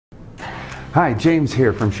Hi, James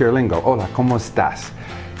here from ShareLingo. Hola, ¿cómo estás?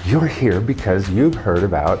 You're here because you've heard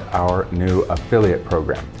about our new affiliate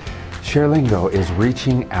program. ShareLingo is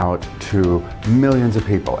reaching out to millions of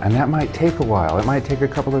people, and that might take a while. It might take a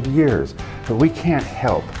couple of years, but we can't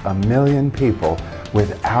help 1 million people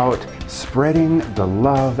without spreading the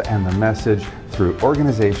love and the message through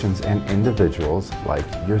organizations and individuals like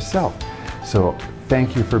yourself. So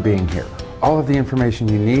thank you for being here. All of the information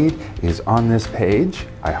you need is on this page,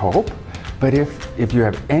 I hope. But if you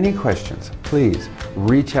have any questions, please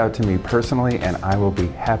reach out to me personally and I will be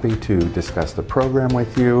happy to discuss the program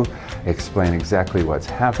with you, explain exactly what's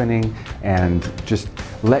happening, and just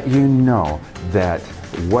let you know that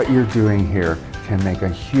what you're doing here can make a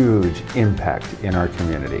huge impact in our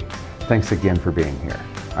community. Thanks again for being here.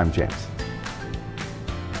 I'm James.